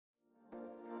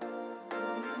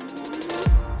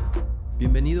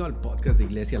Bienvenido al podcast de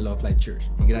Iglesia Love Life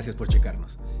Church y gracias por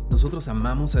checarnos. Nosotros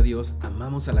amamos a Dios,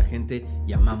 amamos a la gente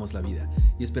y amamos la vida.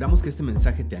 Y esperamos que este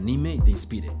mensaje te anime y te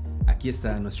inspire. Aquí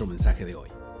está nuestro mensaje de hoy.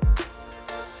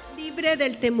 Libre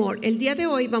del temor. El día de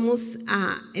hoy vamos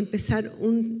a empezar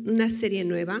una serie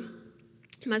nueva.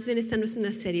 Más bien esta no es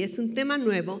una serie, es un tema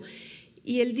nuevo.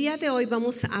 Y el día de hoy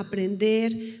vamos a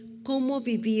aprender cómo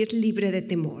vivir libre de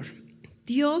temor.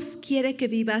 Dios quiere que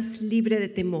vivas libre de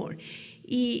temor.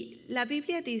 Y la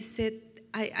Biblia dice,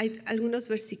 hay algunos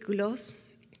versículos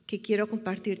que quiero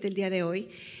compartirte el día de hoy.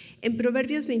 En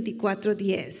Proverbios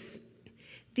 24:10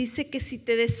 dice que si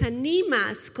te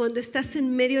desanimas cuando estás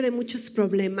en medio de muchos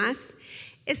problemas,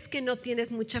 es que no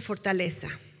tienes mucha fortaleza.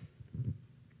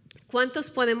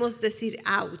 ¿Cuántos podemos decir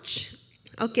ouch?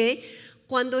 ¿Ok?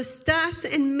 Cuando estás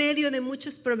en medio de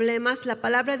muchos problemas, la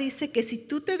palabra dice que si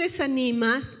tú te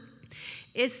desanimas,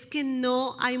 es que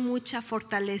no hay mucha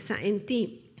fortaleza en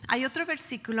ti. Hay otro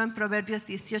versículo en Proverbios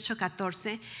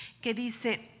 18:14 que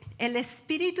dice, el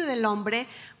espíritu del hombre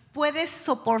puede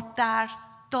soportar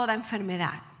toda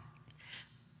enfermedad.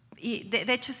 Y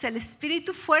de hecho, el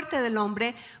espíritu fuerte del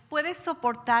hombre puede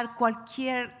soportar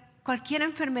cualquier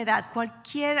enfermedad,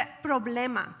 cualquier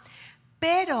problema.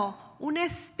 Pero un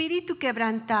espíritu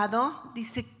quebrantado,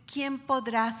 dice, ¿quién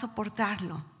podrá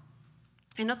soportarlo?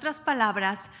 En otras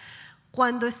palabras,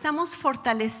 cuando estamos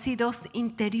fortalecidos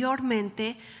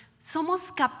interiormente, somos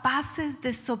capaces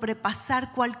de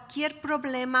sobrepasar cualquier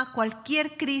problema,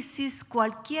 cualquier crisis,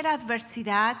 cualquier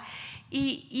adversidad.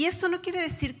 Y esto no quiere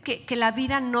decir que la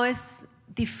vida no es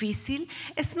difícil,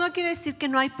 esto no quiere decir que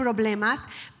no hay problemas,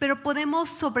 pero podemos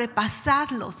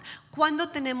sobrepasarlos cuando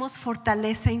tenemos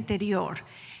fortaleza interior.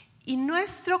 Y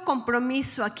nuestro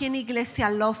compromiso aquí en Iglesia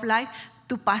Love Life,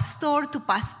 tu pastor, tu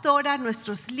pastora,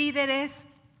 nuestros líderes,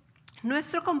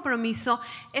 nuestro compromiso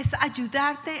es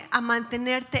ayudarte a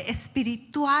mantenerte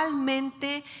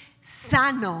espiritualmente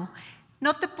sano.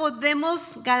 No te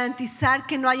podemos garantizar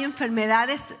que no hay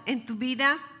enfermedades en tu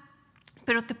vida,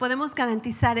 pero te podemos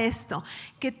garantizar esto,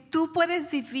 que tú puedes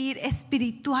vivir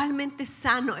espiritualmente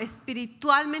sano,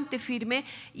 espiritualmente firme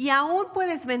y aún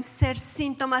puedes vencer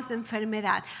síntomas de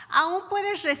enfermedad. Aún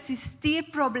puedes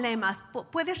resistir problemas,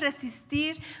 puedes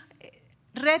resistir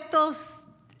retos,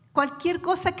 cualquier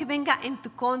cosa que venga en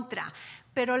tu contra,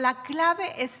 pero la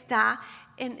clave está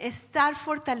en estar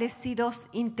fortalecidos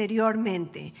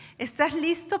interiormente. ¿Estás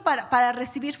listo para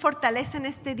recibir fortaleza en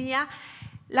este día?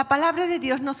 La palabra de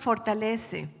Dios nos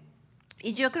fortalece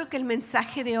y yo creo que el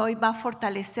mensaje de hoy va a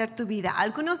fortalecer tu vida.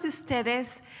 Algunos de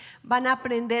ustedes van a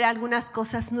aprender algunas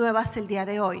cosas nuevas el día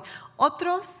de hoy.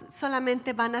 Otros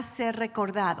solamente van a ser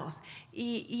recordados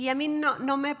y a mí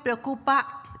no me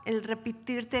preocupa el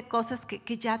repetirte cosas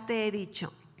que ya te he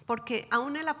dicho, porque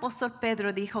aún el apóstol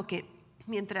Pedro dijo que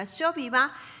mientras yo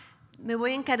viva, me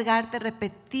voy a encargar de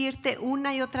repetirte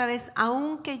una y otra vez,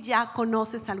 aunque ya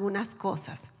conoces algunas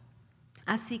cosas.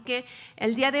 Así que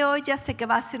el día de hoy ya sé que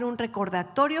va a ser un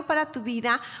recordatorio para tu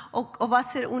vida o va a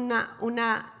ser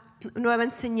una nueva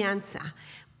enseñanza.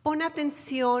 Pon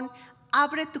atención,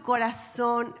 abre tu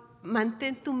corazón,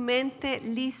 mantén tu mente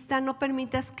lista, no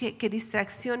permitas que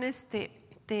distracciones te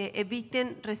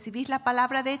eviten recibir la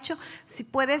palabra. De hecho, si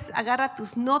puedes, agarra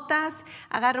tus notas,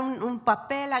 agarra un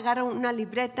papel, agarra una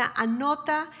libreta,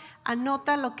 anota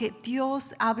lo que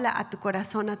Dios habla a tu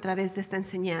corazón a través de esta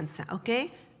enseñanza,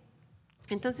 ¿ok?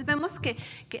 Entonces vemos que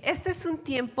este es un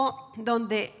tiempo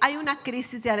donde hay una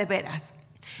crisis de a de veras.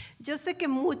 Yo sé que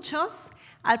muchos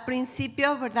al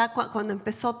principio, ¿verdad? Cuando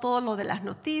empezó todo lo de las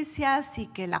noticias y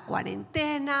que la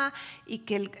cuarentena y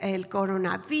que el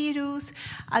coronavirus,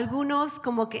 algunos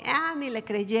como que ni le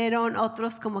creyeron,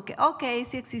 otros como que ok,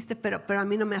 sí existe, pero a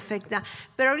mí no me afecta.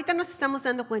 Pero ahorita nos estamos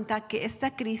dando cuenta que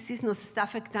esta crisis nos está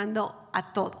afectando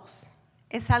a todos.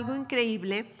 Es algo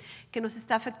increíble que nos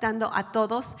está afectando a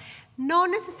todos, no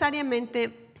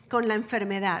necesariamente con la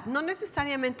enfermedad, no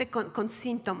necesariamente con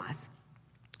síntomas.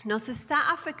 Nos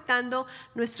está afectando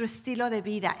nuestro estilo de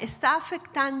vida, está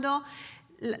afectando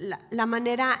la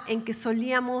manera en que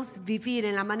solíamos vivir,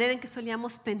 en la manera en que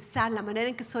solíamos pensar, la manera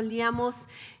en que solíamos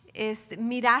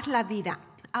mirar la vida.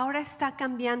 Ahora está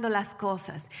cambiando las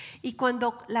cosas y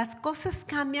cuando las cosas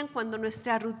cambian, cuando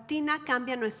nuestra rutina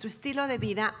cambia, nuestro estilo de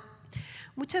vida,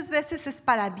 muchas veces es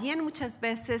para bien, muchas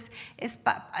veces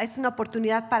es una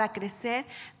oportunidad para crecer,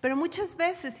 pero muchas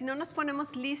veces si no nos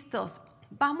ponemos listos,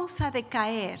 vamos a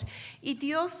decaer. Y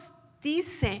Dios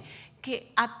dice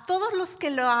que a todos los que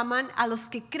lo aman, a los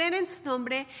que creen en su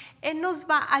nombre, Él nos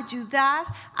va a ayudar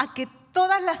a que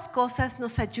todas las cosas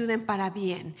nos ayuden para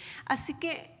bien. Así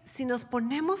que si nos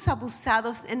ponemos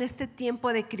abusados en este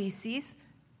tiempo de crisis,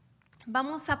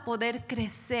 vamos a poder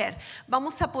crecer,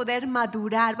 vamos a poder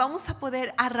madurar, vamos a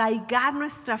poder arraigar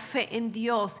nuestra fe en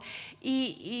Dios.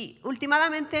 Y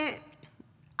últimamente,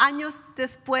 años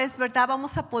después, ¿verdad?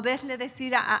 Vamos a poderle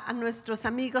decir a nuestros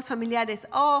amigos, familiares,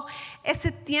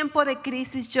 ese tiempo de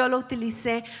crisis yo lo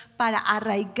utilicé para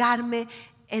arraigarme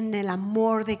en el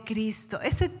amor de Cristo.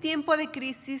 Ese tiempo de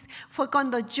crisis fue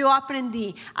cuando yo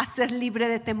aprendí a ser libre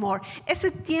de temor.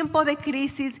 Ese tiempo de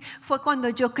crisis fue cuando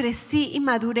yo crecí y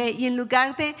maduré, y en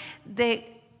lugar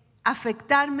de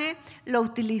afectarme, lo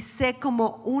utilicé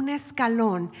como un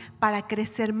escalón para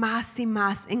crecer más y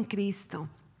más en Cristo.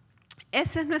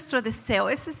 Ese es nuestro deseo,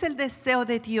 ese es el deseo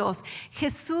de Dios.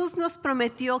 Jesús nos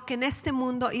prometió que en este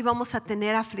mundo íbamos a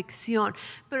tener aflicción,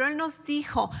 pero Él nos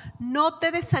dijo, no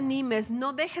te desanimes,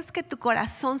 no dejes que tu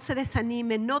corazón se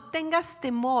desanime, no tengas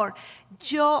temor,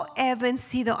 yo he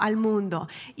vencido al mundo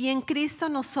y en Cristo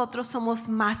nosotros somos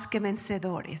más que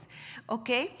vencedores, ¿ok?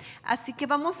 Así que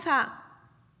vamos a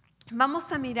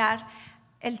mirar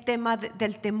el tema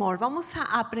del temor, vamos a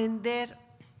aprender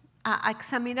a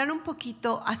examinar un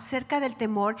poquito acerca del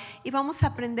temor y vamos a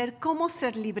aprender cómo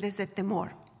ser libres de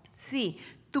temor. Sí,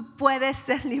 tú puedes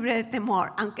ser libre de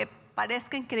temor, aunque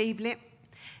parezca increíble,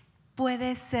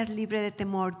 puedes ser libre de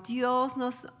temor. Dios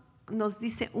nos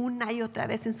dice una y otra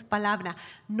vez en su palabra,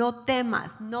 no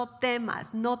temas, no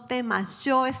temas, no temas,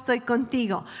 yo estoy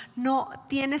contigo, no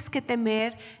tienes que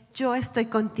temer, yo estoy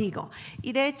contigo.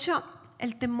 Y de hecho,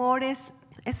 el temor es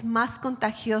más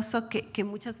contagioso que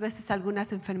muchas veces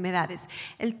algunas enfermedades.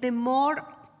 El temor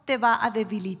te va a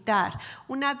debilitar.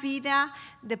 Una vida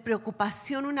de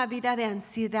preocupación, una vida de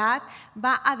ansiedad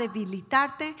va a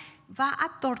debilitarte, va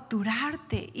a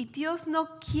torturarte. Y Dios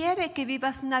no quiere que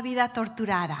vivas una vida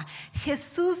torturada.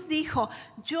 Jesús dijo,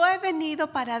 yo he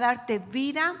venido para darte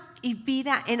vida y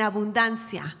vida en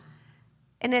abundancia.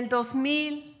 En el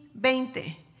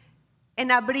 2020,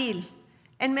 en abril,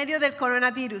 en medio del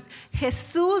coronavirus,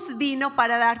 Jesús vino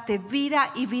para darte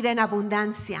vida y vida en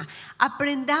abundancia.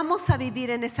 Aprendamos a vivir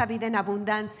en esa vida en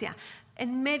abundancia.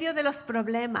 En medio de los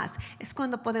problemas es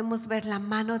cuando podemos ver la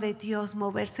mano de Dios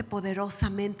moverse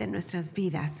poderosamente en nuestras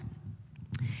vidas.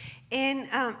 Hay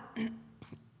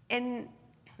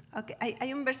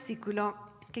un versículo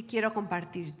que quiero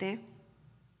compartirte.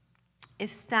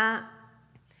 Está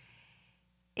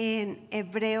en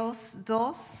Hebreos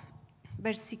 2,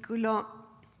 versículo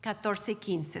 14 y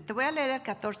 15. Te voy a leer el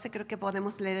 14, creo que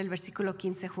podemos leer el versículo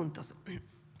 15 juntos.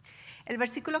 El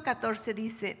versículo 14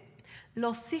 dice,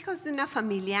 los hijos de una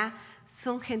familia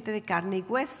son gente de carne y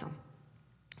hueso.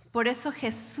 Por eso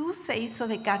Jesús se hizo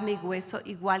de carne y hueso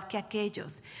igual que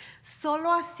aquellos.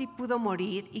 Solo así pudo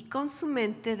morir y con su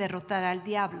mente derrotar al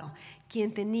diablo,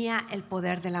 quien tenía el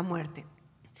poder de la muerte.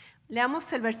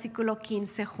 Leamos el versículo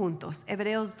 15 juntos,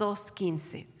 Hebreos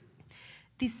 2:15.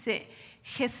 Dice,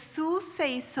 Jesús se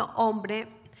hizo hombre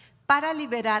para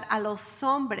liberar a los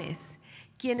hombres,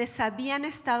 quienes habían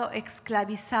estado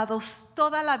esclavizados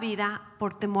toda la vida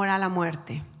por temor a la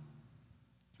muerte.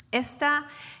 Esta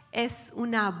es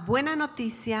una buena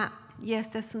noticia y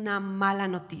esta es una mala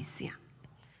noticia.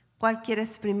 ¿Cuál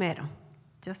quieres primero?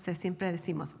 Yo sé, siempre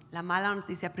decimos la mala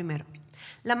noticia primero.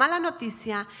 La mala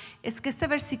noticia es que este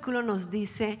versículo nos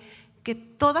dice que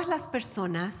todas las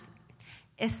personas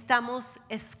estamos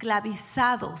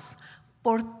esclavizados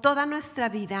por toda nuestra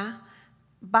vida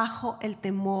bajo el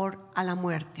temor a la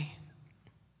muerte.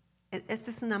 Esta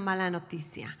es una mala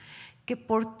noticia, que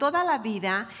por toda la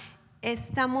vida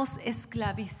estamos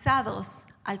esclavizados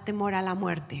al temor a la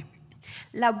muerte.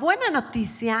 La buena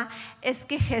noticia es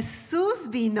que Jesús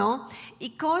vino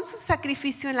y con su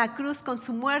sacrificio en la cruz, con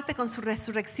su muerte, con su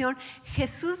resurrección,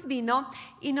 Jesús vino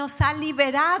y nos ha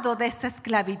liberado de esa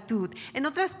esclavitud. En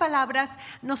otras palabras,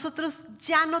 nosotros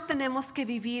ya no tenemos que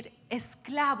vivir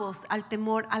esclavos al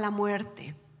temor a la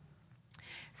muerte.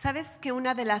 ¿Sabes que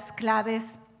una de las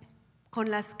claves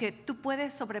con las que tú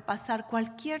puedes sobrepasar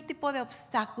cualquier tipo de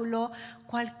obstáculo,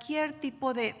 cualquier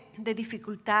tipo de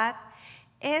dificultad,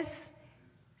 es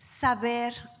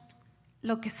saber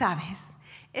lo que sabes,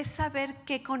 es saber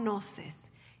qué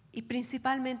conoces y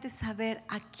principalmente saber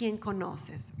a quién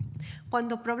conoces.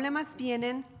 Cuando problemas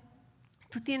vienen,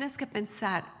 tú tienes que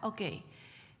pensar, ok,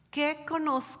 ¿qué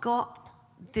conozco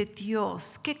de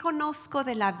Dios? ¿Qué conozco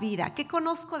de la vida? ¿Qué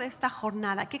conozco de esta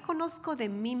jornada? ¿Qué conozco de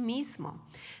mí mismo?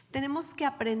 Tenemos que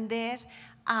aprender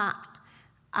a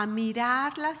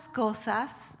mirar las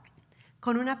cosas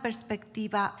con una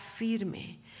perspectiva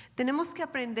firme. Tenemos que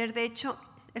aprender, de hecho,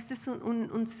 este es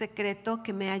un secreto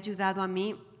que me ha ayudado a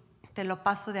mí, te lo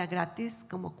paso de a gratis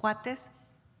como cuates.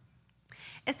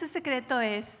 Este secreto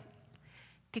es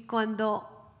que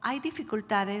cuando hay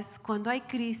dificultades, cuando hay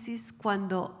crisis,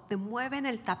 cuando te mueven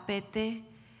el tapete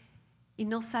y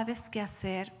no sabes qué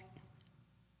hacer,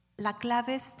 la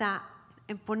clave está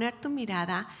en poner tu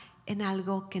mirada en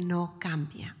algo que no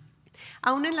cambia.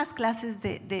 Aún en las clases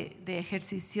de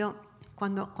ejercicio,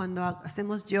 cuando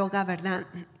hacemos yoga, ¿verdad?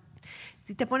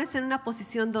 Si te pones en una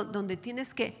posición donde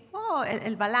tienes que,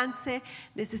 el balance,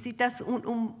 necesitas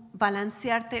un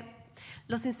balancearte,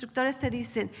 los instructores te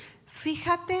dicen,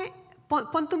 fíjate,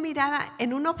 pon tu mirada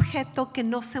en un objeto que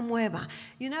no se mueva.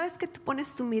 Y una vez que tú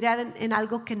pones tu mirada en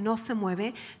algo que no se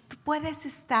mueve, tú puedes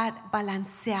estar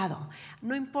balanceado.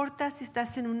 No importa si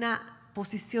estás en una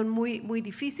posición muy, muy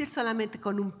difícil, solamente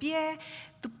con un pie,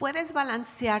 tú puedes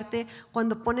balancearte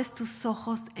cuando pones tus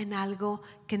ojos en algo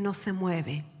que no se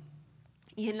mueve.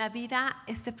 Y en la vida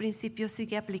este principio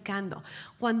sigue aplicando.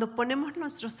 Cuando ponemos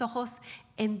nuestros ojos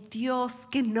en Dios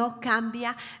que no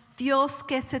cambia, Dios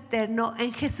que es eterno,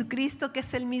 en Jesucristo que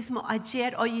es el mismo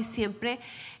ayer, hoy y siempre,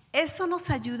 eso nos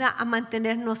ayuda a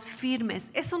mantenernos firmes,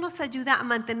 eso nos ayuda a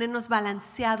mantenernos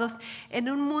balanceados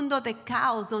en un mundo de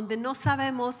caos donde no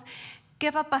sabemos ¿qué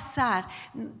va a pasar?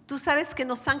 Tú sabes que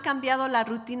nos han cambiado la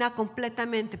rutina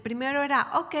completamente. Primero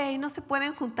era, no se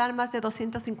pueden juntar más de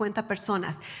 250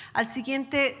 personas. La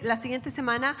siguiente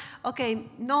semana,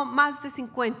 no más de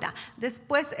 50.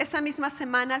 Después, esa misma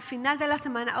semana, al final de la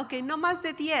semana, no más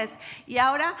de 10. Y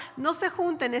ahora no se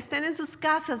junten, estén en sus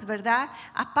casas, ¿verdad?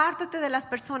 Apártate de las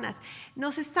personas.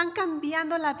 Nos están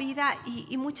cambiando la vida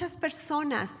y muchas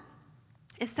personas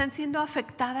están siendo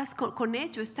afectadas con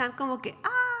ello. Están como que,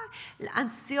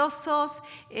 ansiosos,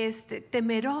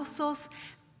 temerosos,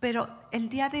 pero el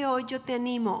día de hoy yo te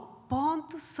animo, pon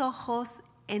tus ojos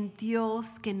en Dios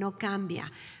que no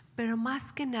cambia, pero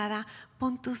más que nada,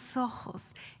 pon tus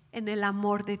ojos en el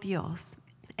amor de Dios.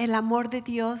 El amor de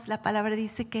Dios, la palabra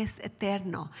dice que es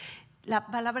eterno. La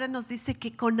palabra nos dice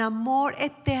que con amor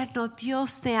eterno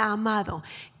Dios te ha amado,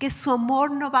 que su amor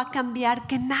no va a cambiar,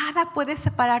 que nada puede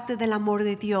separarte del amor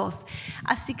de Dios.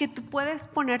 Así que tú puedes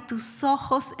poner tus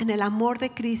ojos en el amor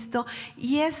de Cristo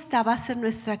y esta va a ser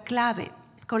nuestra clave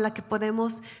con la que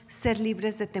podemos ser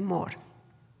libres de temor.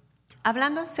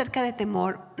 Hablando acerca de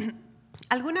temor,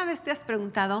 ¿alguna vez te has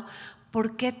preguntado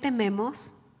por qué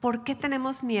tememos? ¿Por qué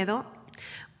tenemos miedo?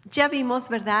 Ya vimos,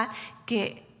 ¿verdad?,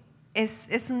 que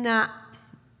es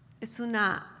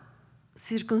una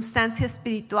circunstancia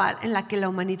espiritual en la que la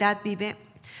humanidad vive,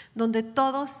 donde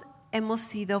todos hemos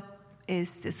sido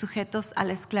sujetos a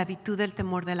la esclavitud del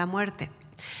temor de la muerte.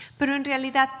 Pero en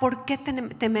realidad, ¿por qué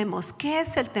tememos? ¿Qué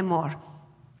es el temor?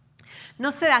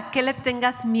 No sé a qué le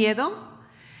tengas miedo,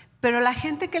 pero la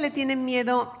gente que le tiene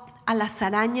miedo a las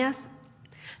arañas,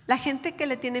 la gente que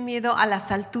le tiene miedo a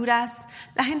las alturas,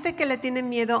 la gente que le tiene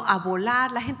miedo a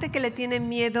volar, la gente que le tiene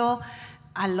miedo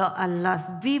a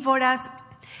las víboras,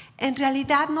 en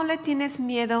realidad no le tienes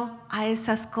miedo a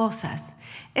esas cosas.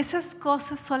 Esas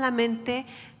cosas solamente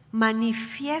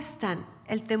manifiestan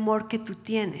el temor que tú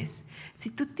tienes.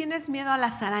 Si tú tienes miedo a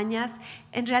las arañas,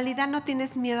 en realidad no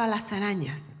tienes miedo a las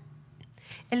arañas.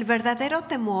 El verdadero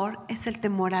temor es el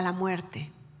temor a la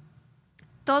muerte.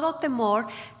 Todo temor,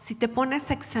 si te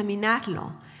pones a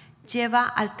examinarlo, lleva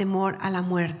al temor a la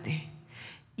muerte.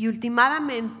 Y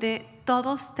últimamente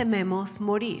todos tememos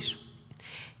morir.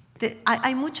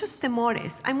 Hay muchos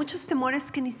temores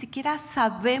que ni siquiera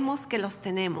sabemos que los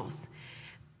tenemos.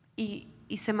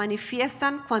 Y se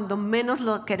manifiestan cuando menos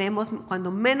lo queremos,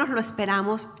 cuando menos lo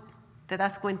esperamos, te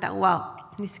das cuenta, wow,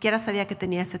 ni siquiera sabía que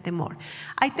tenía ese temor.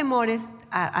 Hay temores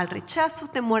al rechazo,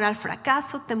 temor al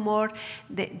fracaso, temor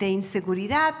de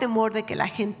inseguridad, temor de que la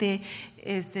gente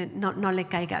no le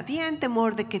caiga bien,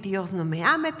 temor de que Dios no me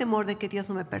ame, temor de que Dios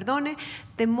no me perdone,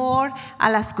 temor a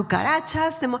las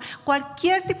cucarachas,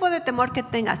 cualquier tipo de temor que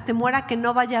tengas, temor a que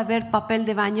no vaya a haber papel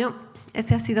de baño.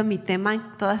 Ese ha sido mi tema en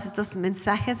todos estos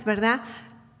mensajes, ¿verdad?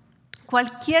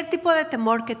 Cualquier tipo de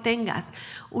temor que tengas,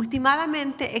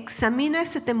 últimamente examina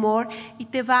ese temor y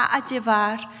te va a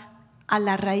llevar a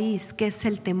la raíz, que es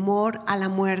el temor a la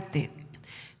muerte.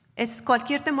 Es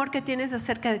cualquier temor que tienes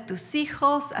acerca de tus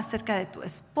hijos, acerca de tu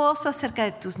esposo, acerca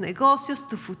de tus negocios,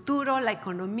 tu futuro, la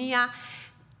economía.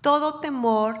 Todo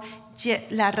temor,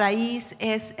 la raíz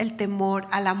es el temor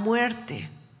a la muerte.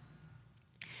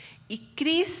 Y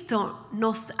Cristo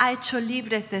nos ha hecho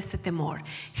libres de ese temor.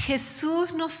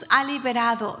 Jesús nos ha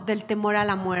liberado del temor a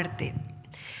la muerte.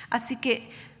 Así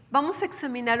que vamos a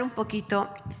examinar un poquito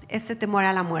ese temor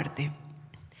a la muerte.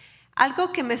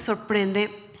 Algo que me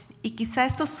sorprende, y quizá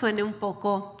esto suene un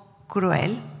poco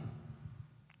cruel,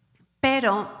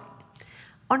 pero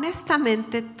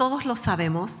honestamente todos lo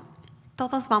sabemos,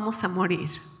 todos vamos a morir.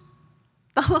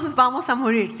 Todos vamos a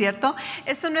morir, ¿cierto?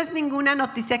 Esto no es ninguna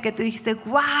noticia que tú dijiste,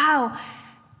 wow,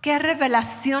 qué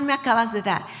revelación me acabas de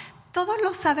dar. Todos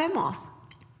lo sabemos.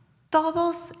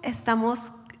 Todos estamos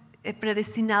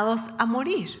predestinados a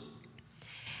morir.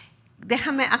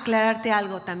 Déjame aclararte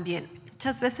algo también.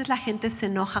 Muchas veces la gente se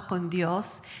enoja con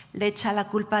Dios, le echa la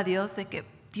culpa a Dios de que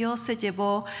Dios se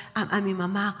llevó a mi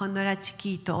mamá cuando era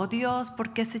chiquito, o Dios,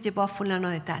 ¿por qué se llevó a fulano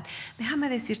de tal? Déjame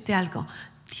decirte algo,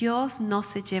 Dios no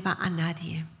se lleva a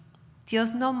nadie.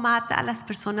 Dios no mata a las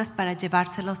personas para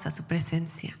llevárselos a su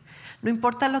presencia. No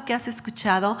importa lo que has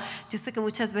escuchado, yo sé que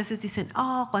muchas veces dicen,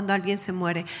 cuando alguien se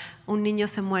muere, un niño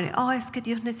se muere, es que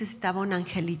Dios necesitaba un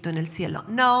angelito en el cielo.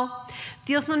 No,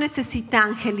 Dios no necesita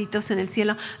angelitos en el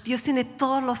cielo. Dios tiene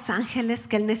todos los ángeles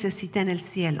que Él necesita en el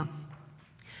cielo.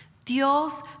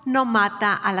 Dios no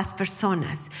mata a las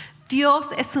personas. Dios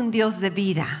es un Dios de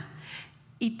vida.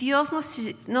 Y Dios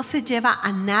no se lleva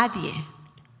a nadie.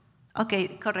 Ok,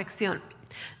 corrección.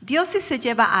 Dios sí se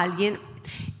lleva a alguien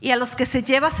y a los que se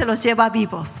los lleva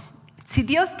vivos. Si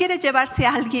Dios quiere llevarse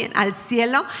a alguien al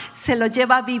cielo, se lo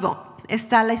lleva vivo.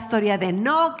 Está la historia de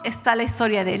Enoc, está la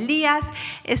historia de Elías,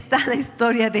 está la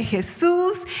historia de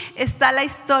Jesús, está la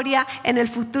historia en el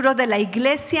futuro de la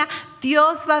iglesia.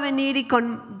 Dios va a venir y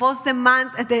con voz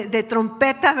de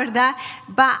trompeta, ¿verdad?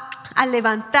 Va a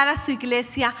levantar a su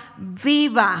iglesia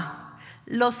viva.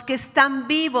 Los que están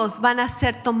vivos van a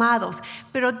ser tomados,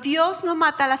 pero Dios no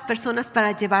mata a las personas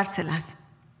para llevárselas.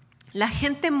 La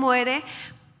gente muere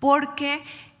porque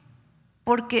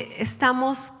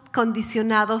estamos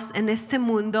condicionados en este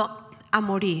mundo a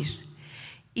morir.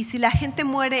 Y si la gente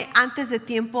muere antes de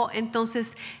tiempo,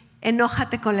 entonces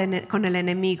enójate con el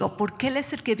enemigo, porque Él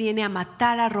es el que viene a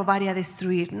matar, a robar y a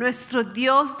destruir. Nuestro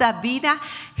Dios da vida,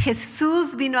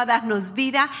 Jesús vino a darnos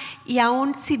vida, y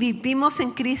aún si vivimos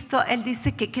en Cristo, Él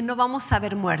dice que no vamos a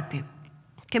ver muerte.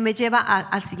 Que me lleva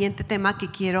al siguiente tema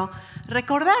que quiero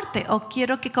recordarte, o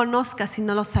quiero que conozcas si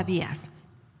no lo sabías.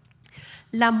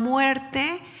 La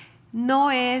muerte no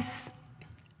es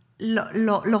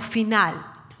lo final.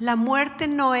 La muerte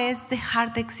no es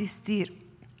dejar de existir.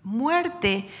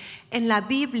 Muerte en la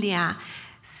Biblia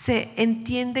se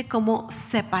entiende como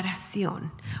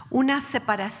separación, una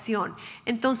separación.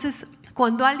 Entonces,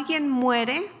 cuando alguien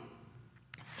muere,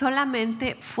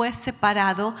 solamente fue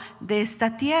separado de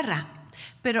esta tierra.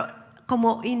 Pero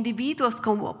como individuos,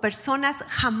 como personas,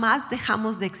 jamás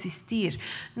dejamos de existir.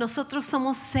 Nosotros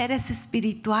somos seres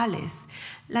espirituales.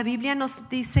 La Biblia nos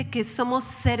dice que somos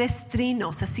seres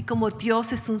trinos, así como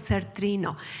Dios es un ser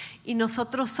trino. Y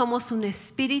nosotros somos un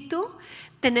espíritu,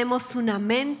 tenemos una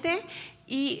mente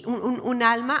y un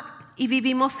alma, y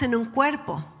vivimos en un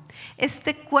cuerpo.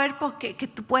 Este cuerpo que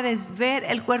tú puedes ver,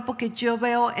 el cuerpo que yo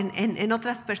veo en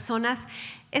otras personas,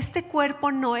 este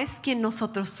cuerpo no es quien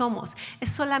nosotros somos, es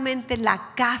solamente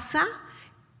la casa,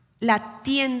 la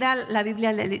tienda. La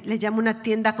Biblia le llama una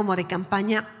tienda como de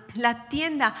campaña, la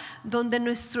tienda donde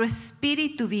nuestro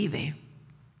espíritu vive.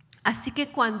 Así que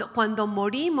cuando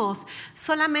morimos,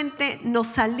 solamente nos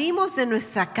salimos de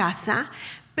nuestra casa,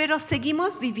 pero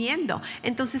seguimos viviendo.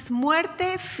 Entonces,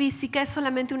 muerte física es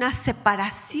solamente una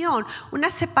separación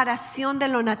de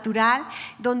lo natural,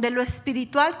 donde lo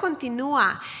espiritual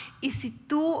continúa. Y si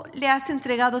tú le has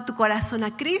entregado tu corazón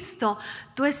a Cristo,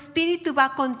 tu espíritu va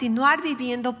a continuar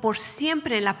viviendo por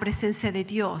siempre en la presencia de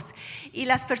Dios. Y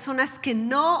las personas que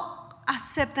no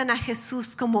aceptan a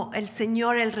Jesús como el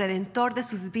Señor, el Redentor de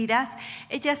sus vidas,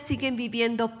 ellas siguen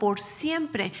viviendo por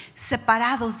siempre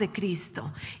separados de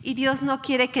Cristo. Y Dios no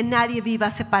quiere que nadie viva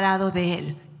separado de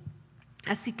Él.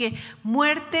 Así que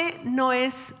muerte no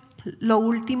es lo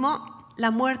último. La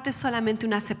muerte es solamente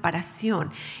una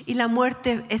separación, y la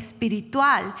muerte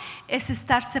espiritual es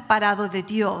estar separado de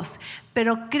Dios.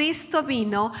 Pero Cristo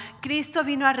vino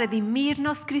a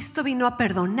redimirnos, Cristo vino a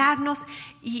perdonarnos,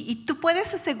 y tú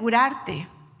puedes asegurarte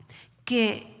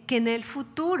que en el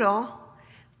futuro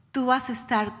tú vas a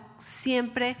estar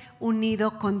siempre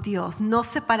unido con Dios, no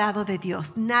separado de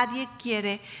Dios.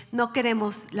 No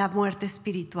queremos la muerte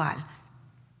espiritual.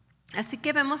 Así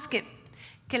que vemos que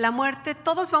la muerte,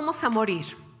 todos vamos a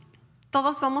morir,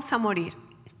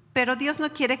 pero Dios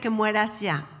no quiere que mueras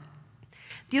ya.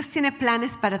 Dios tiene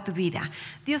planes para tu vida.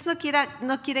 Dios no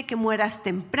quiere que mueras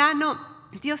temprano.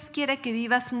 Dios quiere que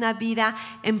vivas una vida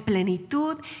en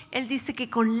plenitud. Él dice que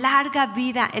con larga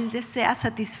vida Él desea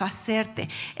satisfacerte.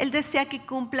 Él desea que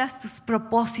cumplas tus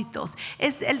propósitos.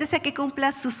 Él desea que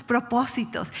cumplas sus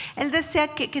propósitos. Él desea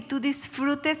que tú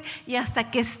disfrutes, y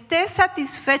hasta que estés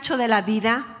satisfecho de la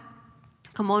vida,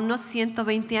 como unos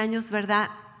 120 años, ¿verdad?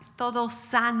 Todo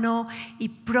sano y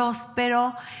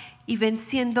próspero. y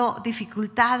venciendo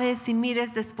dificultades y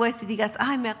mires después y digas,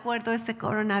 ay, me acuerdo de ese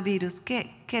coronavirus,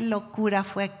 qué locura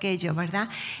fue aquello, ¿verdad?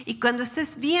 Y cuando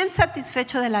estés bien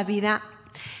satisfecho de la vida,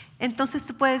 entonces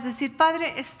tú puedes decir,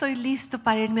 Padre, estoy listo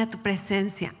para irme a tu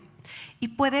presencia. Y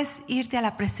puedes irte a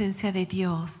la presencia de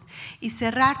Dios y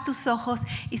cerrar tus ojos.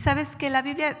 Y sabes que la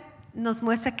Biblia nos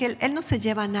muestra que Él no se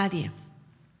lleva a nadie.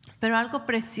 Pero algo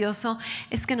precioso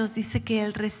es que nos dice que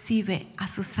Él recibe a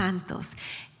sus santos.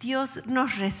 Dios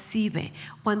nos recibe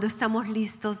cuando estamos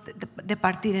listos de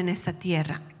partir en esta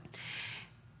tierra.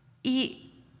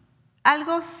 Y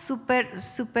algo súper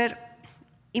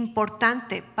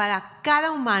importante para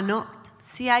cada humano,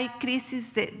 si hay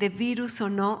crisis de virus o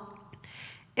no,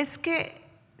 es que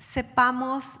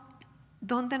sepamos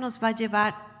dónde nos va a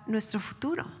llevar nuestro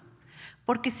futuro.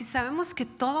 Porque si sabemos que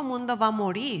todo mundo va a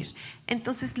morir,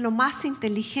 entonces lo más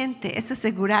inteligente es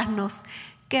asegurarnos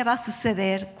qué va a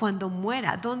suceder cuando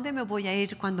muera, dónde me voy a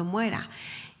ir cuando muera.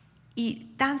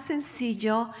 Y tan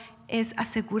sencillo es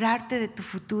asegurarte de tu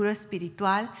futuro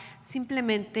espiritual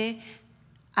simplemente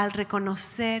al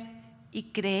reconocer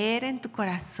y creer en tu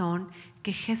corazón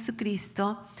que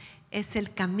Jesucristo es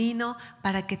el camino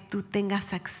para que tú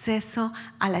tengas acceso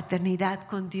a la eternidad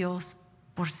con Dios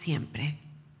por siempre.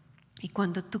 Y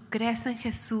cuando tú crees en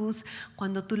Jesús,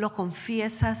 cuando tú lo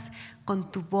confiesas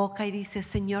con tu boca y dices,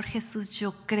 Señor Jesús,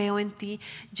 yo creo en ti,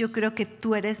 yo creo que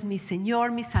tú eres mi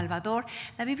Señor, mi Salvador,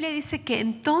 la Biblia dice que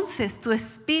entonces tu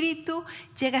espíritu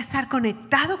llega a estar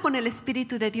conectado con el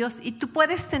Espíritu de Dios y tú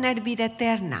puedes tener vida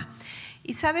eterna.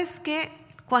 Y ¿sabes qué?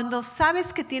 Cuando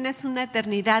sabes que tienes una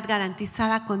eternidad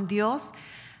garantizada con Dios,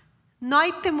 no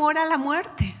hay temor a la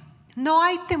muerte. No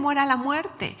hay temor a la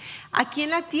muerte. Aquí en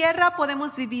la tierra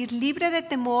podemos vivir libre de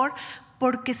temor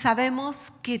porque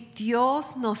sabemos que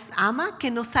Dios nos ama,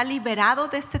 que nos ha liberado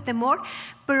de este temor,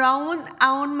 pero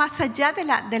aún más allá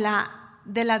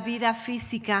de la vida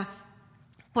física,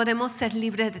 podemos ser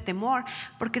libres de temor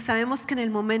porque sabemos que en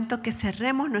el momento que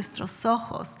cerremos nuestros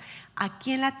ojos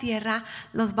aquí en la tierra,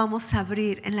 los vamos a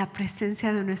abrir en la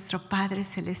presencia de nuestro Padre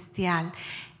Celestial.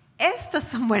 Estas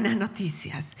son buenas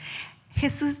noticias.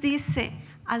 Jesús dice,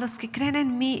 a los que creen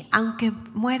en mí, aunque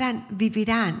mueran,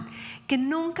 vivirán. Que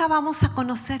nunca vamos a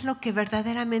conocer lo que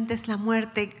verdaderamente es la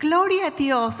muerte. Gloria a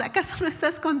Dios. ¿Acaso no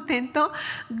estás contento?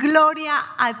 Gloria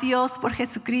a Dios por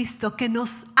Jesucristo, que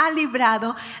nos ha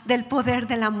librado del poder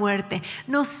de la muerte.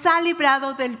 Nos ha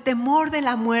librado del temor de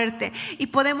la muerte. Y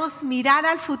podemos mirar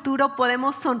al futuro,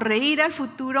 podemos sonreír al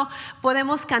futuro,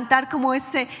 podemos cantar como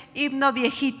ese himno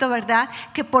viejito, ¿verdad?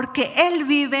 Que porque Él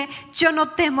vive, yo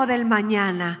no temo del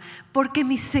mañana. Porque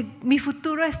mi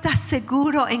futuro está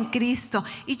seguro en Cristo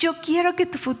y yo quiero que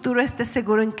tu futuro esté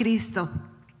seguro en Cristo.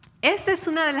 Esta es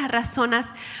una de las razones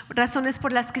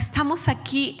por las que estamos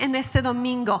aquí en este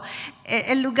domingo.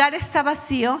 El lugar está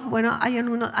vacío. Bueno,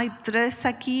 hay 3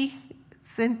 aquí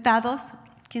sentados.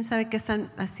 ¿Quién sabe qué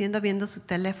están haciendo? ¿Viendo su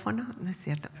teléfono? No es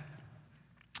cierto.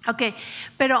 Ok,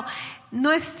 pero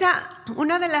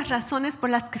una de las razones por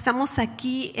las que estamos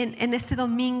aquí en este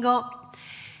domingo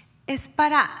es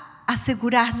para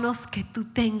asegurarnos que tú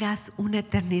tengas una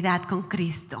eternidad con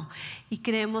Cristo. Y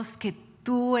creemos que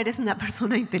tú eres una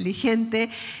persona inteligente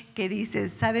que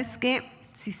dices, ¿sabes qué?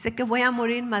 Si sé que voy a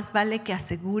morir, más vale que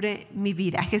asegure mi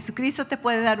vida. Jesucristo te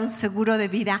puede dar un seguro de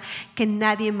vida que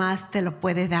nadie más te lo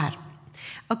puede dar.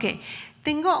 Ok,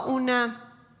 tengo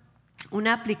una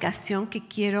aplicación que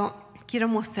quiero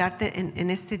mostrarte en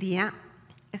este día.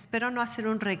 Espero no hacer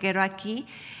un reguero aquí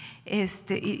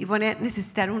y voy a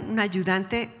necesitar un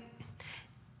ayudante.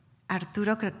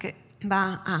 Arturo creo que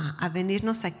va a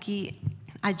venirnos aquí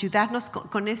a ayudarnos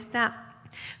con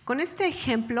este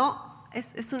ejemplo.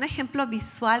 Es un ejemplo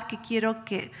visual que quiero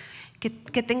que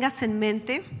tengas en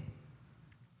mente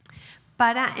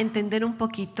para entender un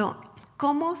poquito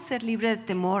cómo ser libre de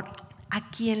temor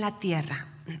aquí en la tierra.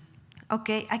 Ok,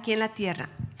 aquí en la tierra.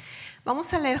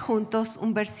 Vamos a leer juntos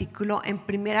un versículo en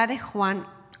 1 de Juan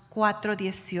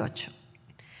 4:18.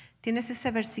 ¿Tienes ese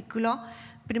versículo?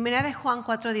 1 de Juan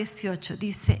 4:18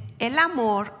 dice, el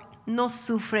amor no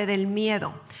sufre del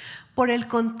miedo. Por el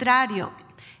contrario,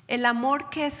 el amor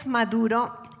que es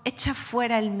maduro echa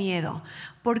fuera el miedo,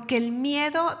 porque el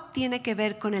miedo tiene que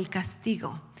ver con el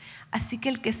castigo. Así que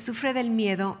el que sufre del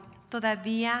miedo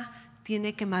todavía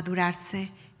tiene que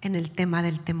madurarse en el tema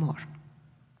del temor.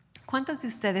 ¿Cuántos de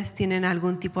ustedes tienen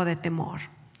algún tipo de temor?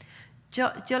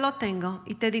 Yo lo tengo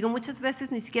y te digo, muchas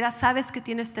veces ni siquiera sabes que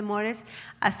tienes temores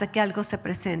hasta que algo se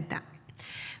presenta.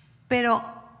 Pero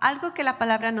algo que la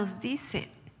palabra nos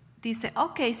dice dice,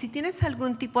 ok, si tienes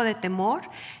algún tipo de temor,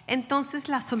 entonces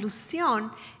la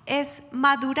solución es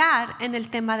madurar en el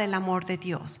tema del amor de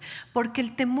Dios, porque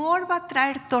el temor va a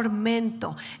traer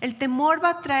tormento, el temor va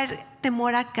a traer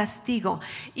temor al castigo,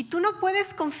 y tú no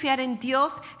puedes confiar en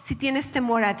Dios si tienes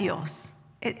temor a Dios.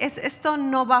 Esto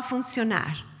no va a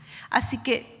funcionar. Así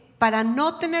que para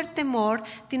no tener temor,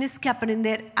 tienes que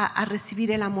aprender a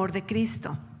recibir el amor de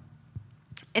Cristo.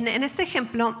 En este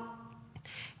ejemplo,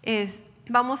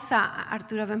 vamos a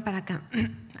Arturo, ven para acá,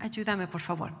 ayúdame por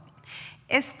favor.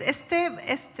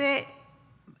 Este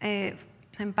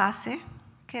envase,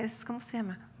 ¿qué es? ¿Cómo se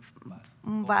llama?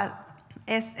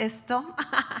 ¿Es esto?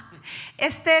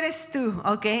 Este eres tú,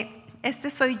 ¿ok? Este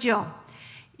soy yo.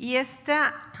 Y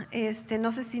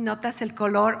no sé si notas el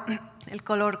color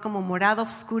como morado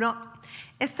oscuro.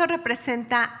 Esto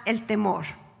representa el temor.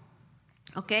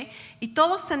 ¿Ok? Y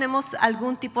todos tenemos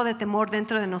algún tipo de temor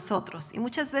dentro de nosotros y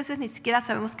muchas veces ni siquiera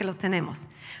sabemos que lo tenemos.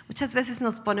 Muchas veces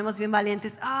nos ponemos bien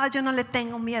valientes, yo no le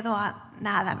tengo miedo a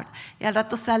nada, ¿verdad? Y al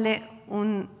rato sale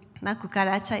una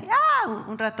cucaracha y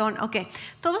un ratón. Ok,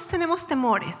 todos tenemos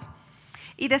temores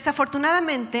y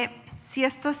desafortunadamente, si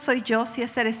esto soy yo, si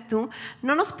ese eres tú,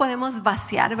 no nos podemos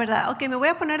vaciar, ¿verdad? Ok, me voy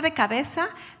a poner de cabeza,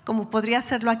 como podría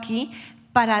hacerlo aquí,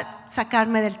 para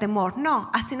sacarme del temor.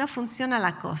 No, así no funciona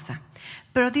la cosa.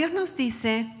 Pero Dios nos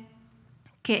dice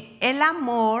que el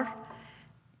amor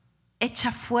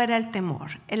echa fuera el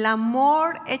temor. El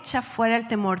amor echa fuera el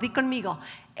temor. Di conmigo,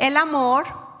 el amor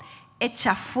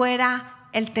echa fuera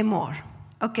el temor.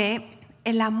 ¿Ok?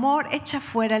 El amor echa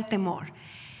fuera el temor.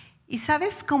 ¿Y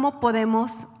sabes cómo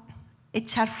podemos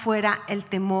echar fuera el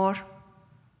temor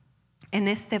en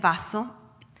este vaso?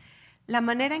 La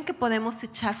manera en que podemos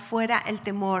echar fuera el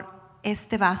temor,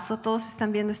 este vaso, ¿todos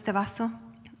están viendo este vaso?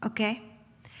 ¿Ok?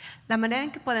 La manera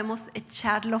en que podemos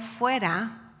echarlo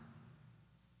fuera,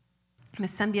 ¿me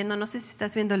están viendo? No sé si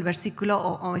estás viendo el versículo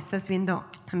o estás viendo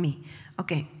a mí.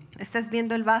 Ok, ¿estás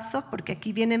viendo el vaso? Porque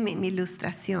aquí viene mi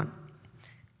ilustración.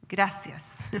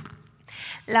 Gracias.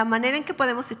 La manera en que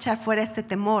podemos echar fuera este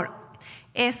temor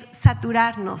es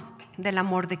saturarnos del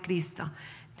amor de Cristo.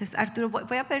 Entonces, Arturo,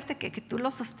 voy a pedirte que tú lo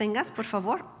sostengas, por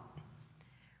favor.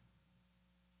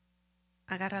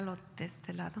 Agárralo de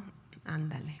este lado.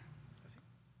 Ándale.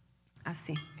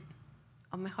 Así.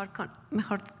 O mejor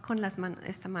con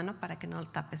esta mano para que no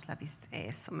tapes la vista.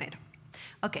 Eso, mero.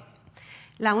 Ok.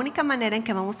 La única manera en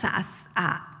que vamos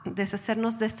a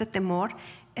deshacernos de este temor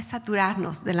es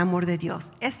saturarnos del amor de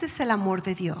Dios. Este es el amor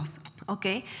de Dios. ¿Ok?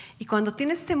 Y cuando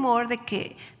tienes temor de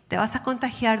que te vas a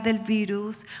contagiar del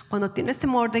virus, cuando tienes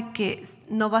temor de que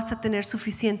no vas a tener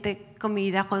suficiente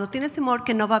comida, cuando tienes temor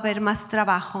que no va a haber más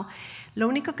trabajo, lo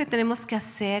único que tenemos que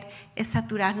hacer es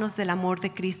saturarnos del amor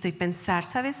de Cristo y pensar,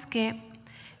 ¿sabes qué?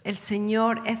 El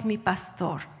Señor es mi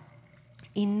pastor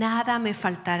y nada me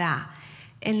faltará.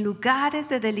 En lugares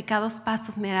de delicados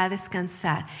pastos me hará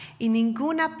descansar y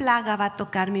ninguna plaga va a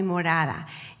tocar mi morada.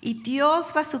 Y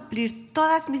Dios va a suplir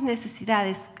todas mis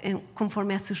necesidades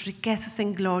conforme a sus riquezas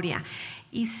en gloria.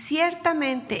 Y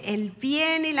ciertamente el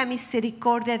bien y la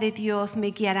misericordia de Dios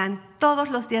me guiarán todos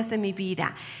los días de mi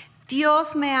vida.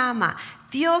 Dios me ama,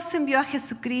 Dios envió a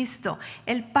Jesucristo,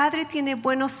 el Padre tiene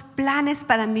buenos planes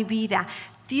para mi vida,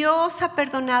 Dios ha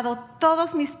perdonado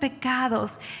todos mis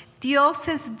pecados, Dios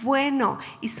es bueno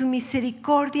y su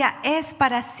misericordia es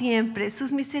para siempre,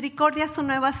 sus misericordias son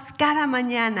nuevas cada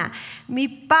mañana. Mi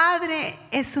Padre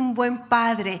es un buen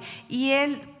Padre y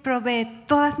Él provee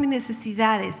todas mis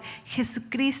necesidades.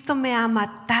 Jesucristo me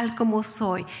ama tal como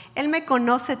soy. Él me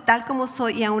conoce tal como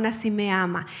soy y aún así me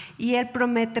ama. Y Él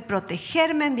promete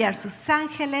protegerme, enviar sus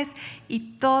ángeles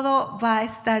y todo va a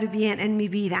estar bien en mi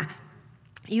vida.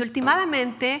 Y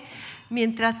últimamente,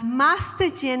 mientras más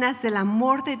te llenas del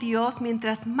amor de Dios,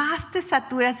 mientras más te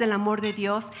saturas del amor de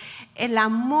Dios, el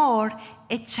amor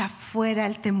echa fuera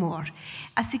el temor.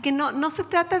 Así que no se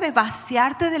trata de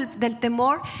vaciarte del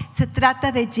temor, se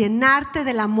trata de llenarte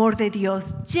del amor de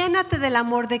Dios. Llénate del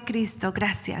amor de Cristo,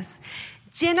 gracias.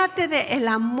 Llénate del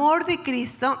amor de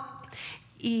Cristo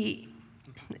y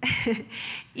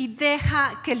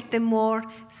deja que el temor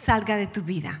salga de tu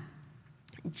vida.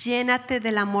 Llénate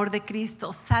del amor de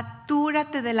Cristo,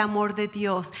 satúrate del amor de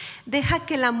Dios. Deja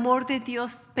que el amor de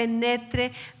Dios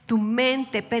penetre tu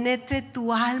mente, penetre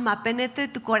tu alma, penetre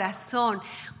tu corazón.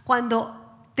 Cuando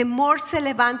temor se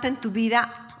levanta en tu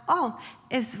vida,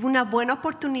 es una buena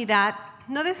oportunidad,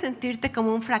 no de sentirte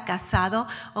como un fracasado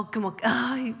o como,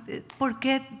 ¿por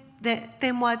qué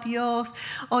temo a Dios?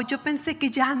 O yo pensé que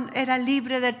ya era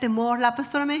libre del temor. La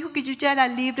pastora me dijo que yo ya era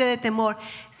libre de temor.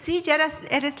 Sí, ya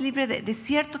eres libre de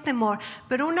cierto temor,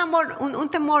 pero un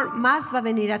temor más va a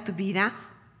venir a tu vida.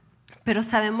 pero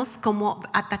sabemos cómo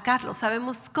atacarlo,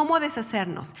 sabemos cómo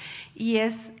deshacernos, y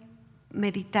es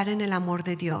meditar en el amor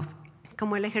de Dios,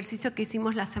 como el ejercicio que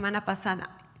hicimos la semana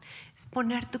pasada. Es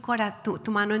poner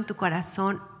tu mano en tu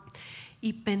corazón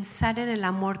y pensar en el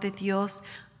amor de Dios.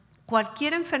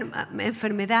 Cualquier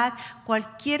enfermedad,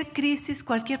 cualquier crisis,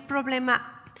 cualquier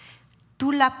problema,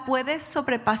 tú la puedes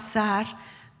sobrepasar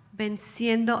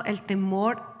venciendo el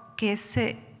temor que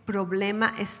ese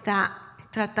problema está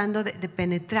tratando de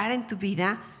penetrar en tu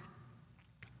vida,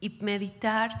 y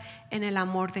meditar en el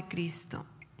amor de Cristo.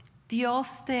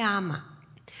 Dios te ama.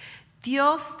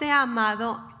 Dios te ha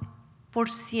amado por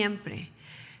siempre.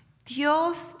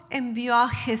 Dios envió a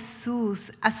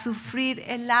Jesús a sufrir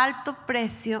el alto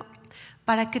precio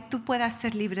para que tú puedas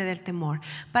ser libre del temor,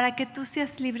 para que tú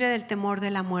seas libre del temor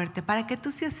de la muerte, para que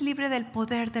tú seas libre del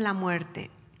poder de la muerte.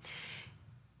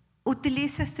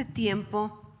 Utiliza este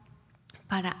tiempo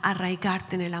para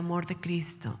arraigarte en el amor de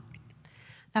Cristo.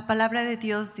 La palabra de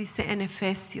Dios dice en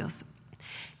Efesios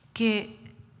que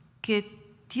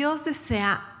Dios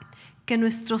desea que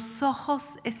nuestros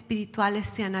ojos espirituales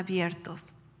sean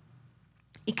abiertos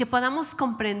y que podamos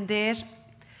comprender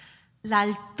la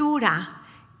altura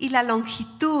y la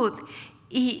longitud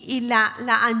y la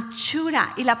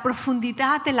anchura y la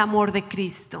profundidad del amor de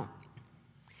Cristo.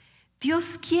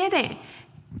 Dios quiere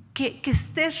que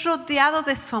estés rodeado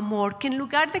de su amor, que en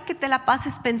lugar de que te la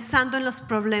pases pensando en los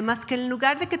problemas, que en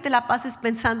lugar de que te la pases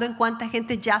pensando en cuánta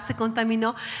gente ya se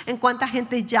contaminó, en cuánta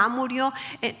gente ya murió,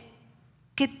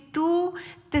 que tú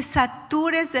te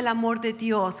satures del amor de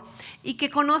Dios y que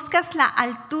conozcas la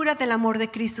altura del amor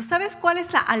de Cristo. ¿Sabes cuál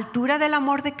es la altura del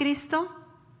amor de Cristo?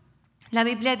 La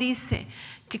Biblia dice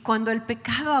que cuando el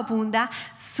pecado abunda,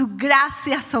 su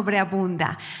gracia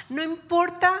sobreabunda. No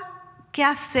importa qué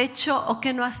has hecho o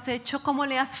qué no has hecho, cómo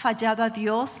le has fallado a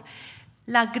Dios,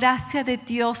 la gracia de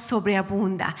Dios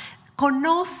sobreabunda.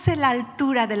 Conoce la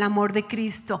altura del amor de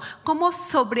Cristo, cómo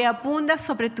sobreabunda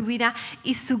sobre tu vida,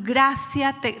 y su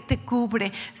gracia te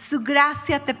cubre, su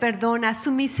gracia te perdona,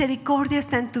 su misericordia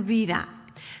está en tu vida.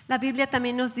 La Biblia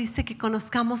también nos dice que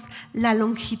conozcamos la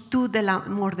longitud del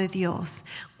amor de Dios.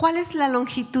 ¿Cuál es la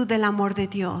longitud del amor de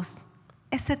Dios?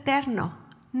 Es eterno,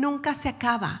 nunca se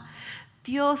acaba.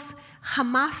 Dios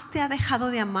jamás te ha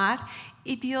dejado de amar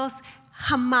y Dios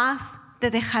jamás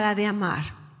te dejará de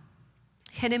amar.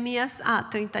 Jeremías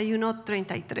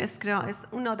 31:33, creo, es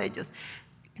uno de ellos.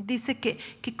 Dice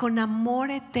que con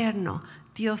amor eterno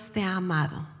Dios te ha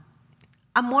amado.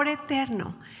 Amor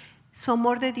eterno. Su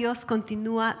amor de Dios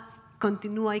continúa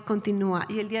y continúa.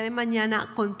 Y el día de mañana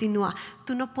continúa.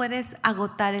 Tú no puedes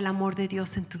agotar el amor de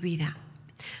Dios en tu vida.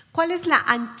 ¿Cuál es la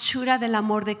anchura del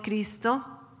amor de Cristo?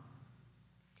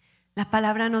 La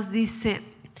palabra nos dice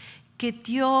que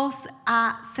Dios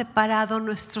ha separado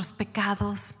nuestros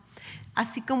pecados.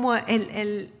 Así como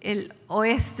el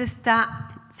oeste está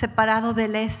separado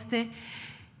del este,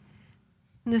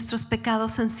 nuestros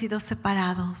pecados han sido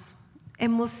separados.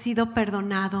 Hemos sido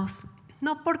perdonados,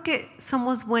 no porque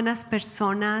somos buenas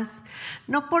personas,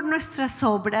 no por nuestras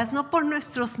obras, no por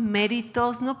nuestros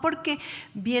méritos, no porque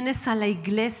vienes a la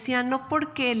iglesia, no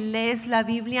porque lees la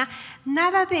Biblia.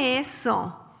 Nada de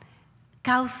eso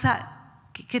causa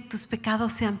que tus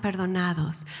pecados sean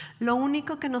perdonados. Lo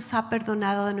único que nos ha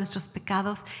perdonado de nuestros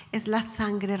pecados es la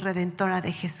sangre redentora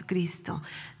de Jesucristo.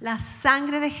 La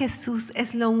sangre de Jesús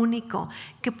es lo único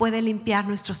que puede limpiar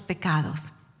nuestros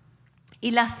pecados.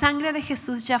 Y la sangre de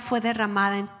Jesús ya fue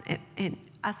derramada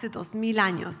hace 2000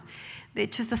 años. De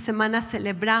hecho, esta semana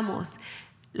celebramos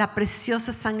la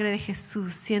preciosa sangre de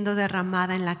Jesús siendo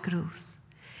derramada en la cruz.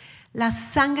 La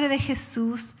sangre de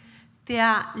Jesús te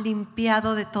ha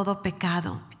limpiado de todo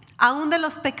pecado, aún de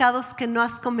los pecados que no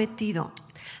has cometido.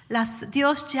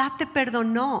 Dios ya te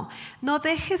perdonó. No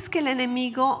dejes que el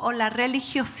enemigo o la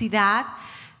religiosidad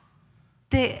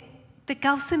te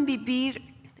causen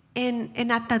vivir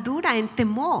en atadura, en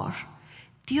temor.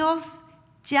 Dios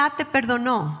ya te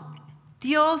perdonó.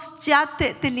 Dios ya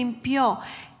te limpió.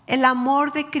 El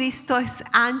amor de Cristo es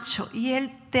ancho y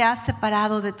Él te ha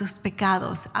separado de tus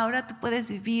pecados. Ahora tú puedes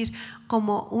vivir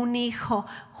como un hijo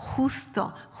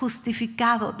justo,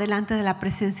 justificado delante de la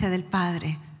presencia del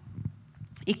Padre.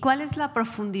 ¿Y cuál es la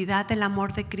profundidad del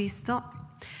amor de Cristo?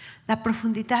 La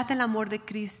profundidad del amor de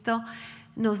Cristo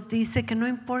nos dice que no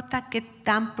importa qué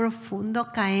tan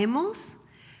profundo caemos,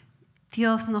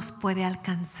 Dios nos puede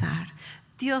alcanzar,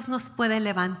 Dios nos puede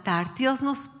levantar, Dios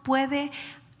nos puede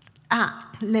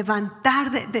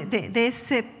levantar de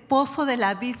ese pozo del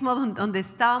abismo donde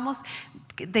estábamos,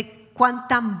 de cuán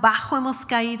tan bajo hemos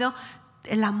caído.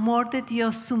 El amor de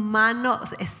Dios, su mano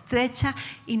estrecha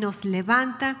y nos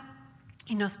levanta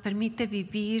y nos permite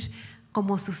vivir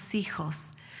como sus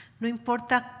hijos. No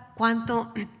importa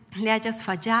cuánto le hayas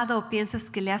fallado o piensas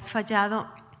que le has fallado,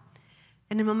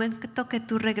 en el momento que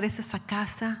tú regreses a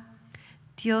casa,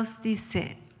 Dios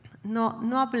dice,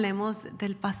 no hablemos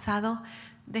del pasado,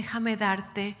 déjame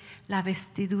darte la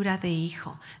vestidura de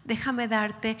hijo, déjame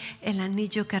darte el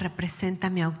anillo que representa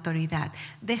mi autoridad,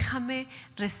 déjame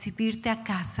recibirte a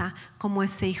casa como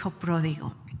ese hijo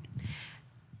pródigo.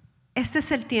 Este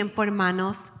es el tiempo,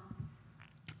 hermanos,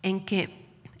 en que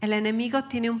el enemigo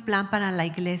tiene un plan para la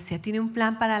iglesia, tiene un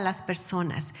plan para las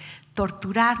personas,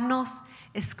 torturarnos,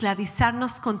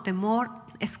 esclavizarnos con temor,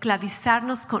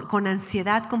 esclavizarnos con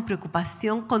ansiedad, con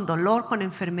preocupación, con dolor, con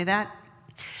enfermedad.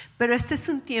 Pero este es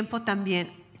un tiempo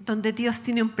también donde Dios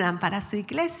tiene un plan para su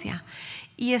iglesia.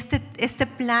 Y este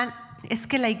plan es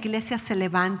que la iglesia se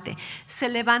levante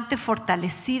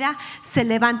fortalecida, se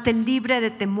levante libre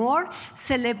de temor,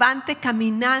 se levante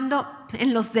caminando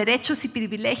en los derechos y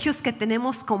privilegios que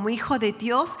tenemos como hijo de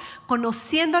Dios,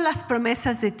 conociendo las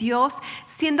promesas de Dios,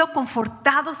 siendo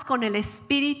confortados con el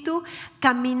Espíritu,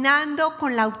 caminando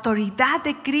con la autoridad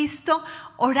de Cristo,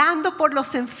 orando por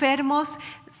los enfermos,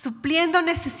 supliendo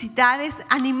necesidades,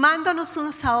 animándonos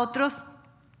unos a otros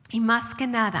y más que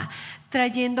nada,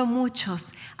 trayendo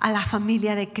muchos a la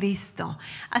familia de Cristo.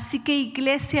 Así que,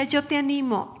 iglesia, yo te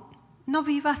animo, no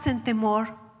vivas en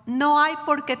temor, no hay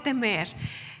por qué temer.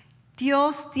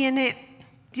 Dios tiene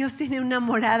una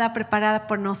morada preparada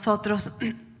por nosotros,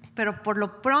 pero por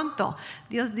lo pronto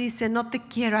Dios dice, no te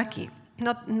quiero aquí.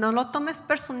 No lo tomes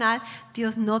personal,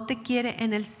 Dios no te quiere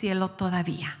en el cielo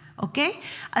todavía, ¿ok?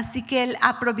 Así que Él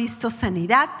ha provisto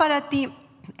sanidad para ti,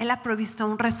 Él ha provisto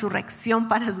una resurrección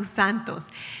para sus santos.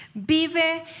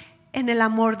 Vive en el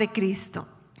amor de Cristo.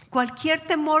 Cualquier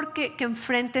temor que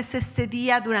enfrentes este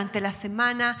día, durante la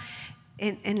semana,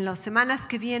 en las semanas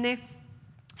que vienen,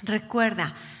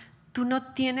 recuerda, tú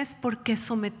no tienes por qué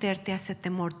someterte a ese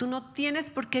temor, tú no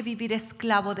tienes por qué vivir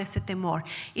esclavo de ese temor.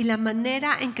 Y la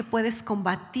manera en que puedes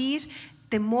combatir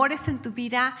temores en tu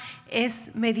vida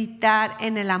es meditar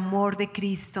en el amor de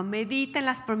Cristo, medita en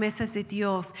las promesas de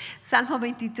Dios. Salmo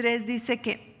 23 dice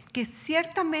que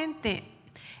ciertamente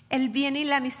el bien y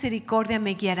la misericordia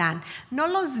me guiarán. No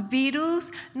los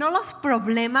virus, no los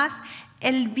problemas,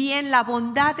 el bien, la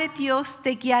bondad de Dios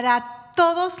te guiará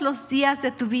todos los días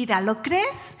de tu vida. ¿Lo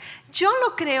crees? Yo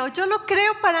lo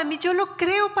creo para mí, yo lo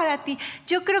creo para ti.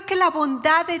 Yo creo que la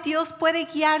bondad de Dios puede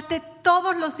guiarte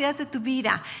todos los días de tu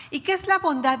vida. ¿Y qué es la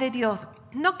bondad de Dios?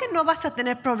 No que no vas a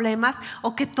tener problemas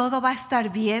o que todo va a estar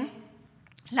bien.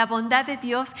 La bondad de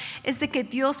Dios es de que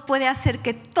Dios puede hacer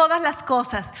que todas las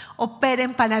cosas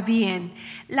operen para bien.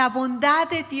 La bondad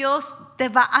de Dios te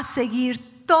va a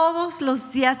seguir todos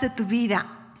los días de tu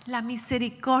vida. La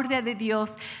misericordia de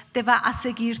Dios te va a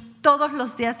seguir todos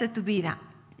los días de tu vida.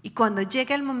 Y cuando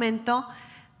llegue el momento,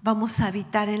 vamos a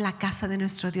habitar en la casa de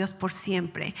nuestro Dios por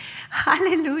siempre.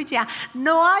 Aleluya.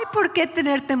 No hay por qué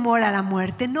tener temor a la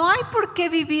muerte. No hay por qué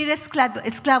vivir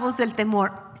esclavos del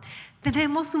temor.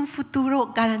 Tenemos un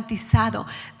futuro garantizado,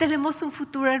 tenemos un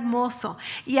futuro hermoso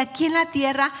y aquí en la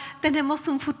tierra tenemos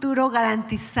un futuro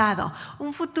garantizado,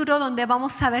 un futuro donde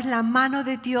vamos a ver la mano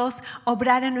de Dios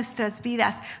obrar en nuestras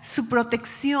vidas, su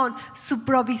protección, su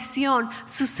provisión,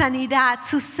 su sanidad,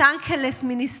 sus ángeles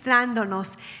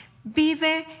ministrándonos.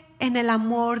 Vive en el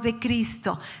amor de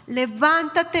Cristo.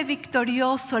 Levántate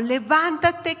victorioso,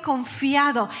 levántate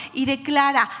confiado y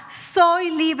declara: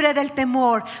 soy libre del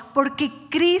temor, porque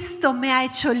Cristo me ha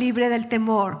hecho libre del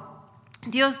temor.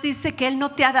 Dios dice que Él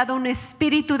no te ha dado un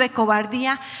espíritu de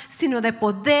cobardía, sino de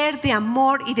poder, de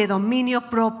amor y de dominio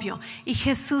propio. Y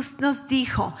Jesús nos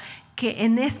dijo que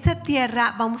en esta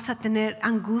tierra vamos a tener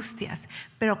angustias,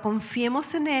 pero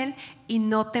confiemos en Él y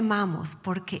no temamos,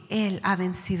 porque Él ha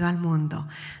vencido al mundo.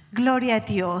 Gloria a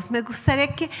Dios. Me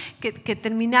gustaría que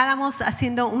termináramos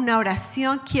haciendo una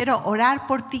oración. Quiero orar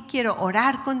por ti, quiero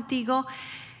orar contigo.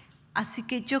 Así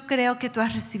que yo creo que tú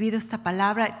has recibido esta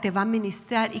palabra, te va a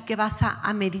ministrar y que vas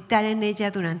a meditar en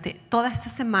ella durante toda esta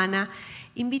semana.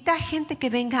 Invita a gente que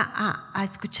venga a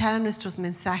escuchar a nuestros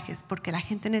mensajes, porque la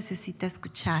gente necesita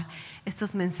escuchar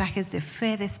estos mensajes de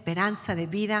fe, de esperanza, de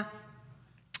vida.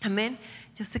 Amén.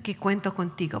 Yo sé que cuento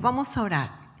contigo. Vamos a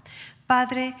orar.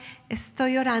 Padre,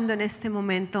 estoy orando en este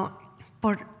momento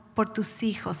por tus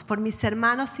hijos, por mis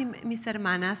hermanos y mis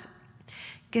hermanas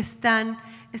que están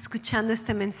escuchando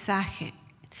este mensaje.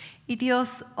 Y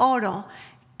Dios, oro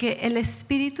que el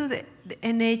Espíritu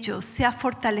en ellos sea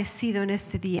fortalecido en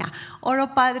este día.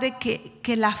 Oro, Padre,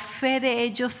 que la fe de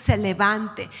ellos se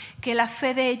levante, que la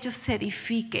fe de ellos se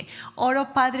edifique.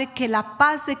 Oro, Padre, que la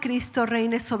paz de Cristo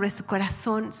reine sobre su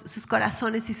corazón, sus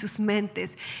corazones y sus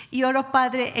mentes. Y oro,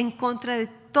 Padre, en contra de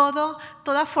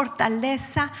toda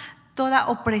fortaleza, toda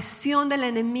opresión del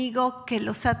enemigo que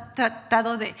los ha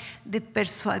tratado de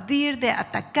persuadir, de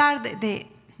atacar,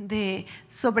 de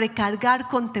sobrecargar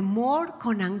con temor,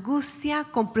 con angustia,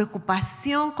 con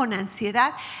preocupación, con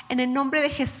ansiedad. En el nombre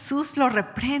de Jesús lo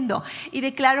reprendo y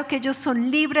declaro que ellos son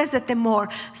libres de temor,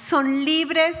 son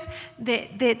libres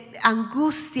de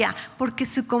angustia, porque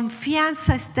su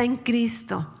confianza está en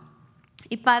Cristo.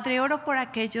 Y Padre, oro por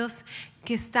aquellos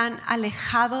que están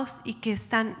alejados y que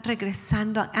están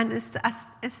regresando, han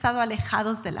estado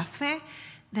alejados de la fe,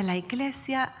 de la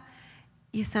iglesia,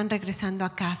 y están regresando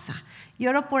a casa. Y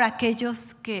oro por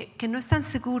aquellos que no están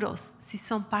seguros si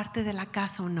son parte de la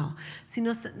casa o no, si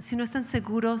no están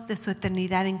seguros de su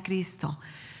eternidad en Cristo.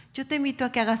 Yo te invito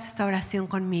a que hagas esta oración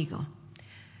conmigo.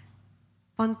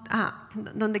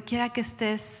 Donde quiera que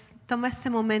estés, toma este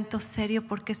momento serio,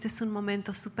 porque este es un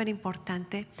momento súper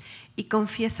importante, y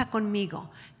confiesa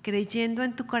conmigo, creyendo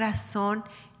en tu corazón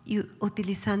y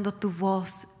utilizando tu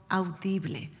voz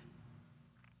audible.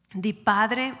 Di: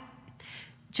 Padre,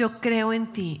 yo creo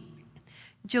en ti,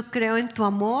 yo creo en tu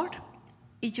amor,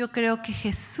 y yo creo que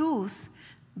Jesús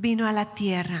vino a la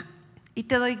tierra. Y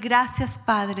te doy gracias,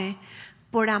 Padre,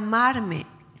 por amarme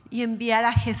y enviar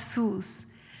a Jesús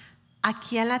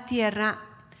aquí a la tierra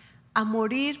a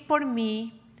morir por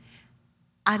mí,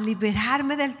 a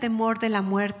liberarme del temor de la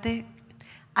muerte,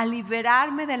 a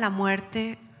liberarme de la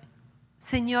muerte.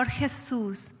 Señor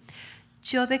Jesús,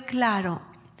 yo declaro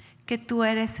que tú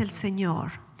eres el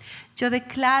Señor. Yo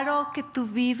declaro que tú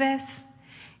vives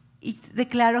y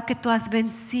declaro que tú has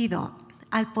vencido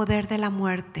al poder de la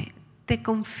muerte. Te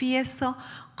confieso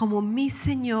como mi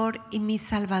Señor y mi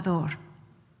Salvador.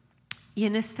 Y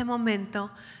en este momento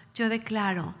yo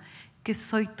declaro que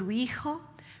soy tu hijo,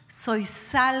 soy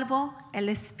salvo, el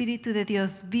Espíritu de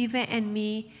Dios vive en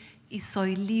mí y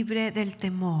soy libre del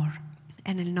temor,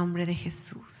 en el nombre de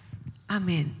Jesús.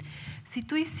 Amén. Si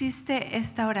tú hiciste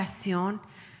esta oración,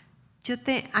 yo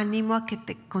te animo a que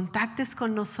te contactes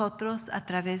con nosotros a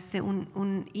través de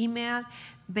un email.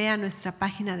 Ve a nuestra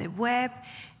página de web,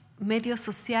 medios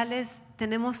sociales.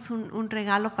 Tenemos un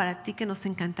regalo para ti que nos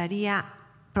encantaría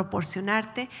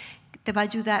proporcionarte. Te va a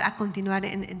ayudar a continuar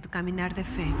en tu caminar de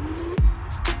fe.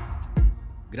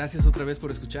 Gracias otra vez por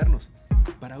escucharnos.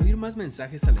 Para oír más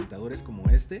mensajes alentadores como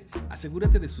este,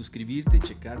 asegúrate de suscribirte y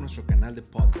checar nuestro canal de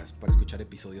podcast para escuchar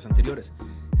episodios anteriores.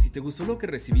 Si te gustó lo que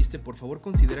recibiste, por favor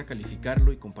considera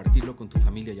calificarlo y compartirlo con tu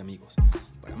familia y amigos.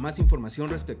 Para más información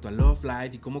respecto a Love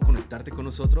Life y cómo conectarte con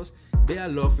nosotros, ve a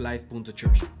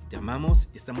lovelife.church. Te amamos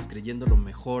y estamos creyendo lo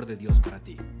mejor de Dios para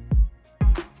ti.